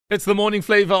It's the morning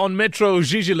flavor on Metro.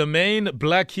 Gigi Lamayne,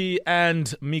 Blackie,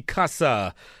 and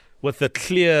Mikasa with the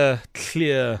clear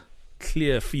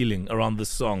feeling around this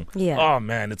song. Yeah. Oh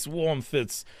man, it's warmth.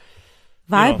 It's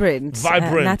vibrant.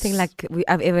 Vibrant. Nothing like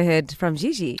I've ever heard from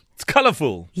Gigi. It's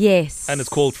colorful. Yes. And it's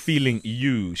called Feeling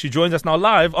You. She joins us now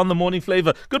live on the morning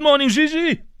flavor. Good morning,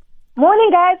 Gigi.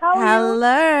 Morning, guys. How are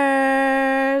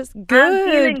Hello. you?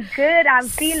 Good. I'm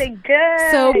feeling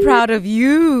good. So proud of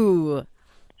you.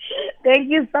 Thank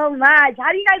you so much.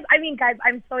 How do you guys? Guys,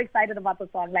 I'm so excited about the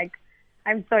song.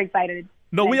 I'm so excited.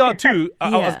 No, we are too.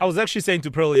 Yeah. I was actually saying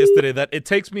to Pearl yesterday that it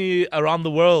takes me around the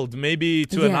world, maybe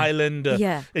to an island.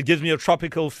 It gives me a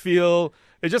tropical feel.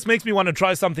 It just makes me want to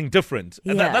try something different.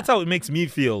 And that's how it makes me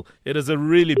feel. It is a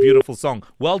really beautiful song.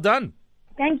 Well done.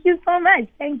 Thank you so much.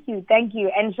 Thank you.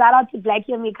 And shout out to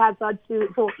Blackie and Mikasa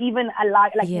for even a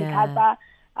lot like Mikasa.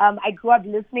 I grew up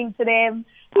listening to them.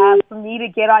 For me to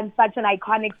get on such an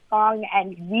iconic song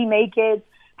and remake it,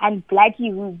 and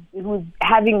Blackie who's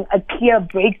having a clear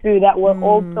breakthrough that we're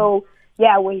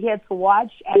we're here to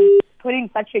watch, and putting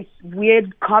such a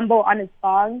weird combo on a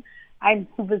song. I'm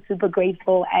super, super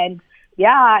grateful, and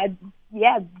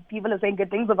people are saying good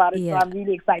things about it, so I'm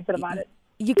really excited about it.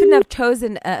 You couldn't have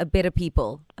chosen a better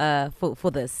people for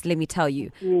this, let me tell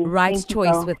you. Right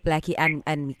choice with Blackie and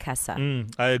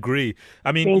Mikasa. I agree.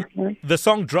 I mean, the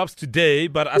song drops today,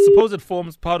 but I suppose it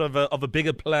forms part of a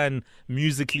bigger plan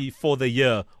musically for the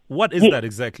year. What is that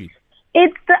exactly?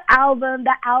 It's the album.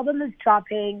 The album is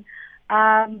dropping.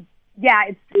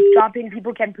 It's dropping.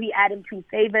 People can pre-add and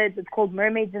pre-save it. It's called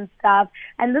Mermaids and Stuff.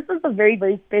 And this is a very,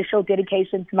 very special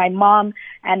dedication to my mom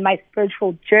and my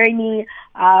spiritual journey.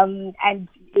 And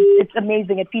it's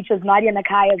amazing. It features Nadia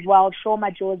Nakai as well,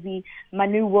 Shoma Josie,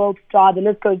 Manu World Star. The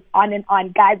list goes on and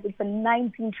on. Guys, it's a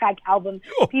 19-track album.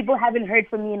 People haven't heard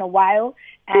from me in a while,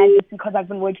 and it's because I've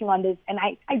been working on this. And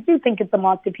I do think it's a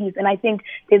masterpiece, and I think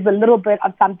there's a little bit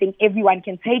of something everyone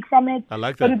can take from it. I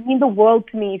like that. But it means the world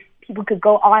to me. People could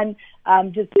go on,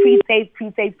 just pre-save.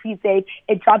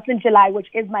 It drops in July, which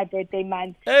is my birthday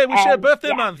month. Hey, we share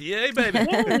birthday month. Yay, baby.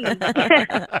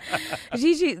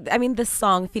 Gigi, the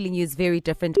song Feeling You is very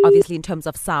different, obviously, in terms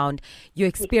of sound. You're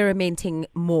experimenting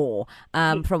more,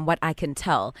 from what I can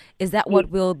tell. Is that what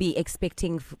we'll be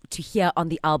expecting to hear on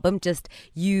the album? Just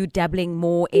you dabbling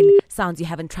more in sounds you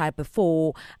haven't tried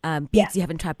before, beats you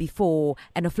haven't tried before,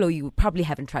 and a flow you probably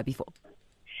haven't tried before?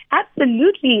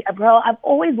 Absolutely, bro. I've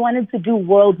always wanted to do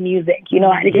world music. Hip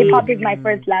hop is my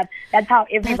first love. That's how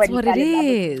everybody That's what it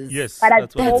is. Yes, but I've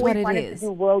that's always what it wanted is. to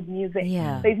do world music.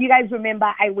 Yeah. So if you guys remember,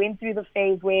 I went through the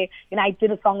phase where I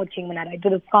did a song with King Manada, I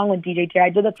did a song with DJ Terry, I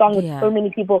did a song with so many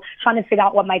people trying to figure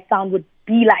out what my sound would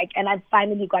be like, and I've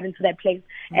finally got into that place.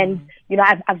 And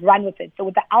I've run with it. So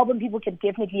with the album, people can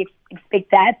definitely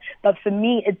expect that. But for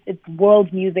me, it's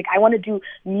world music. I want to do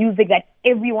music that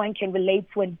everyone can relate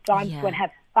to and dance to and have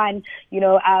fun.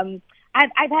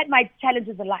 I've had my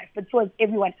challenges in life, but so has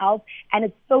everyone else, and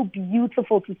it's so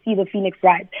beautiful to see the Phoenix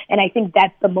rise, and I think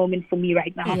that's the moment for me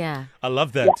right now. Yeah, I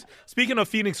love that. Speaking of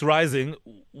Phoenix rising,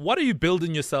 what are you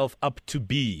building yourself up to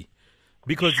be?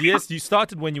 Because yes, you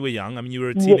started when you were young. You were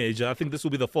a teenager. I think this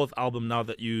will be the fourth album now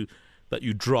that you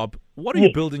drop. What are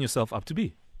you building yourself up to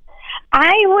be?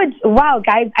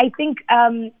 Guys, I think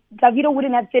Davido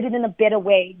wouldn't have said it in a better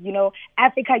way.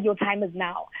 Africa, your time is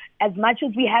now. As much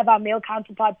as we have our male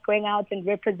counterparts going out and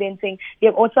representing,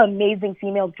 there are also amazing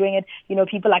females doing it.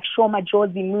 People like Shoma,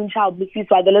 Josie, Moonchild,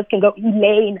 Luciswa, the list can go,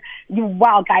 Elaine.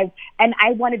 Guys. And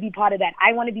I want to be part of that.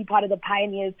 I want to be part of the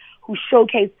pioneers who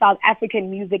showcase South African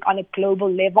music on a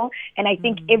global level. And I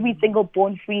think every single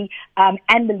Born Free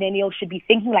and millennial should be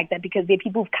thinking like that, because the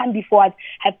people who've come before us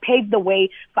have paved the way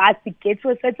for us to get to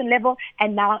a certain level.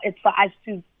 And now it's for us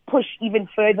to push even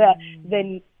further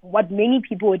than what many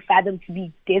people would fathom to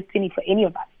be destiny for any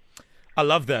of us. I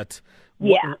love that.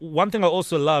 One thing I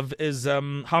also love is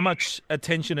how much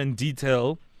attention and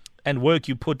detail and work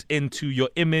you put into your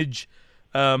image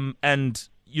and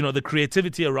the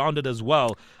creativity around it as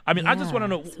well. I just want to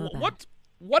know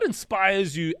what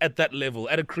inspires you at that level,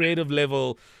 at a creative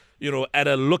level, at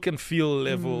a look and feel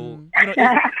level.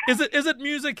 Is it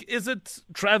music? Is it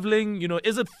traveling?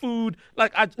 Is it food?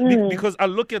 Because I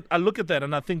look at that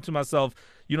and I think to myself,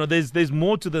 there's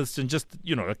more to this than just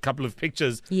a couple of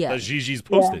pictures that Gigi's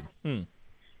posting. Guys.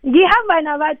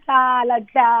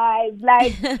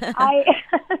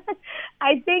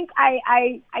 I think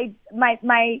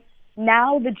my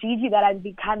now the Gigi that I'm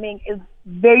becoming is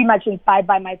very much inspired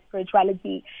by my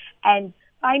spirituality and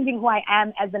finding who I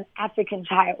am as an African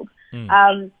child.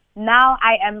 Now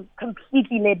I am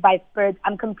completely led by spirit.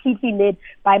 I'm completely led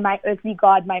by my earthly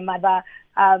God, my mother.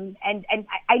 And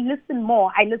I listen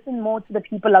more. I listen more to the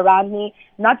people around me.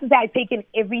 Not to say I take in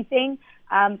everything,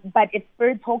 but if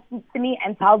Spirit talks to me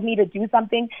and tells me to do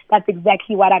something, that's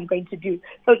exactly what I'm going to do.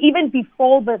 So even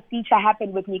before the feature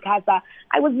happened with Mikasa,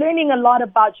 I was learning a lot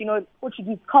about,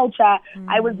 Portuguese culture.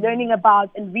 I was learning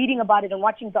about and reading about it and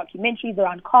watching documentaries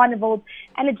around carnivals.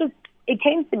 And it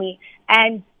came to me.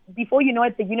 And before you know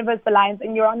it, the Universe aligns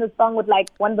and you're on the song with like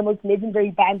one of the most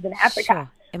legendary bands in Africa. Sure.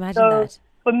 Imagine that.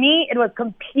 For me, it was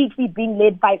completely being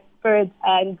led by Spirit,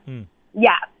 and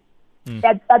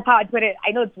that's how I put it.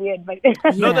 I know it's weird, but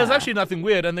no, there's actually nothing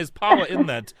weird, and there's power in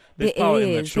that. There's power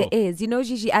in that. Sure. There is.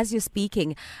 Gigi, as you're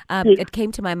speaking, it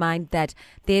came to my mind that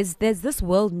there's this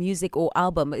world music or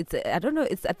album. I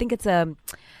think it's a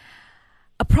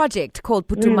project called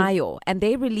Putumayo, and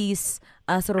they release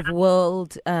sort of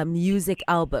world music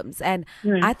albums, and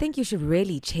I think you should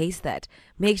really chase that.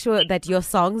 Make sure that your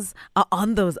songs are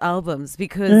on those albums,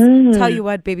 because tell you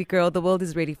what, baby girl, the world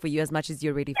is ready for you as much as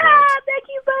you're ready for it. Thank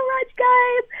you so much,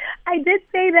 guys. I did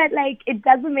say that, like, it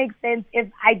doesn't make sense if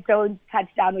I don't touch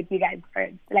down with you guys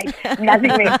first. Like,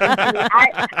 nothing makes sense to me.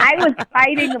 I was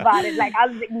fighting about it. Like, I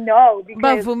was like, no. Because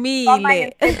but for me,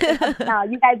 now,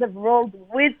 you guys have rolled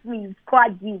with me,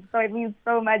 squad deep. So it means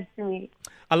so much to me.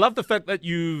 I love the fact that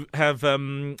you have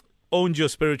owned your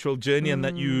spiritual journey and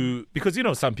that because,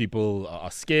 some people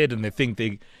are scared and they think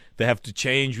they have to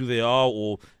change who they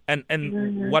are,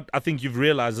 and what I think you've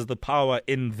realized is the power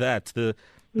in that, the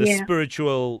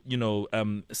spiritual,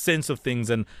 sense of things,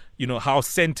 and, how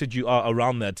centered you are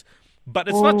around that. But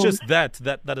it's not just that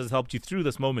has helped you through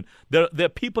this moment. There are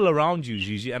people around you,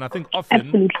 Gigi, and I think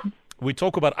often we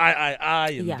talk about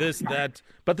I and this, that,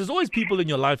 but there's always people in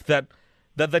your life that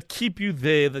keep you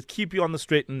there, that keep you on the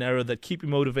straight and narrow, that keep you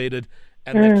motivated,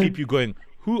 and that keep you going.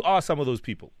 Who are some of those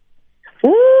people?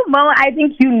 Ooh, Mama, I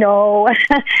think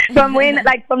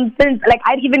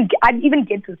I'd even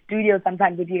get to studio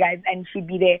sometimes with you guys, and she'd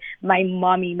be there. My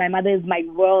mommy, my mother is my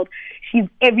world. She's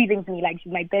everything to me. Like,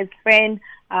 she's my best friend.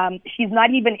 She's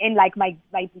not even in like my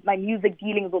music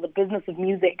dealings or the business of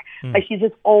music, but she's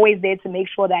just always there to make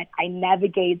sure that I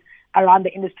navigate around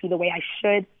the industry the way I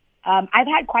should. I've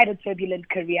had quite a turbulent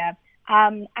career.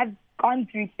 I've gone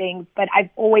through things, but I've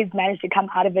always managed to come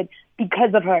out of it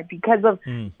because of her. Because of,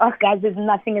 guys, there's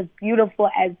nothing as beautiful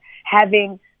as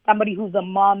having somebody who's a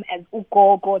mom, as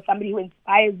Ukoko, somebody who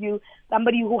inspires you,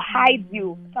 somebody who hides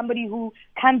you, somebody who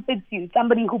comforts you,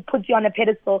 somebody who puts you on a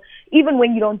pedestal, even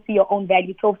when you don't see your own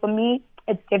value. So for me,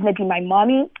 it's definitely my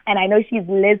mommy, and I know she's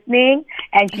listening,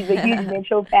 and she's a huge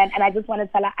Metro fan, and I just want to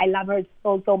tell her I love her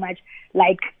so, so much.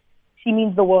 Like, she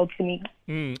means the world to me.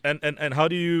 And how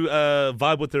do you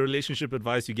vibe with the relationship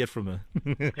advice you get from her? I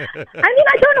mean,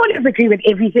 I don't always agree with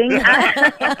everything.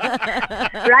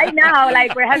 Right now,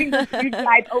 like, we're having this huge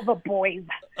fight over boys.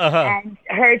 And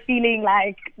her feeling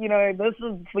like, this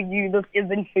is for you, this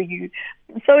isn't for you.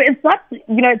 So it's not,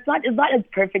 it's not as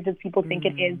perfect as people think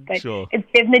it is, but it's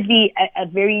definitely a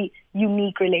very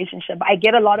unique relationship. I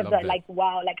get a lot of the, like,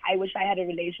 wow, like, I wish I had a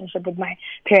relationship with my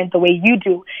parents the way you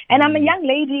do. And I'm a young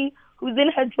lady who's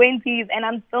in her 20s, and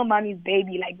I'm still mommy's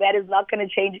baby. Like, that is not going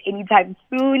to change anytime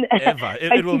soon. Ever.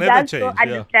 It will never change. I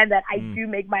understand that I do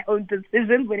make my own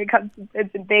decisions when it comes to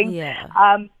certain things. Yeah.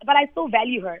 But I still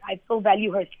value her. I still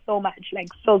value her so much, like,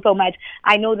 so, so much.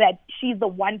 I know that she's the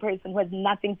one person who has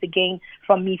nothing to gain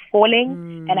from me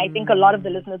falling. And I think a lot of the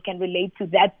listeners can relate to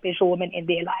that special woman in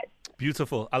their lives.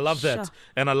 Beautiful. I love that.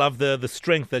 And I love the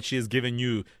strength that she has given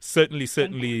you. Certainly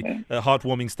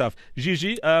heartwarming stuff.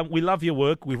 Gigi, we love your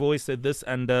work. We've always said this,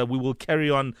 and we will carry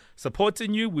on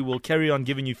supporting you. We will carry on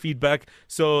giving you feedback.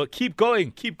 So keep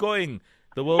going. Keep going.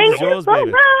 The world is yours,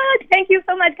 baby. Thank you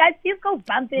so much, guys. Please go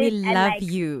bump it. We love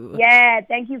you. Yeah,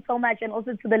 thank you so much. And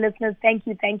also to the listeners, thank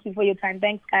you for your time.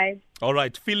 Thanks, guys. All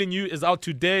right, Feeling You is out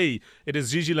today. It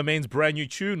is Gigi Lamayne's brand new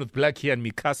tune with Blackie and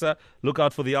Mikasa. Look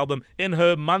out for the album in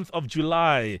her month of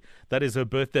July. That is her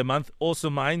birthday month, also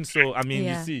mine. So, I mean,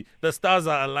 you see, the stars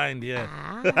are aligned here.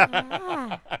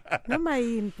 I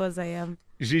am.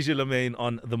 Gigi Lamayne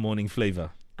on The Morning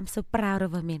Flavor. I'm so proud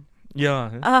of her, man.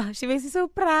 Yeah. She makes me so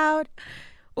proud.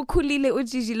 Ukhulile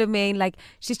Gigi Lamayne, like,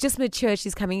 she's just mature,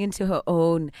 she's coming into her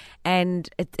own, and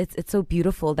it's so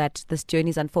beautiful that this journey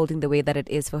is unfolding the way that it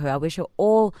is for her. I wish her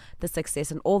all the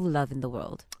success and all the love in the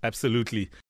world. Absolutely.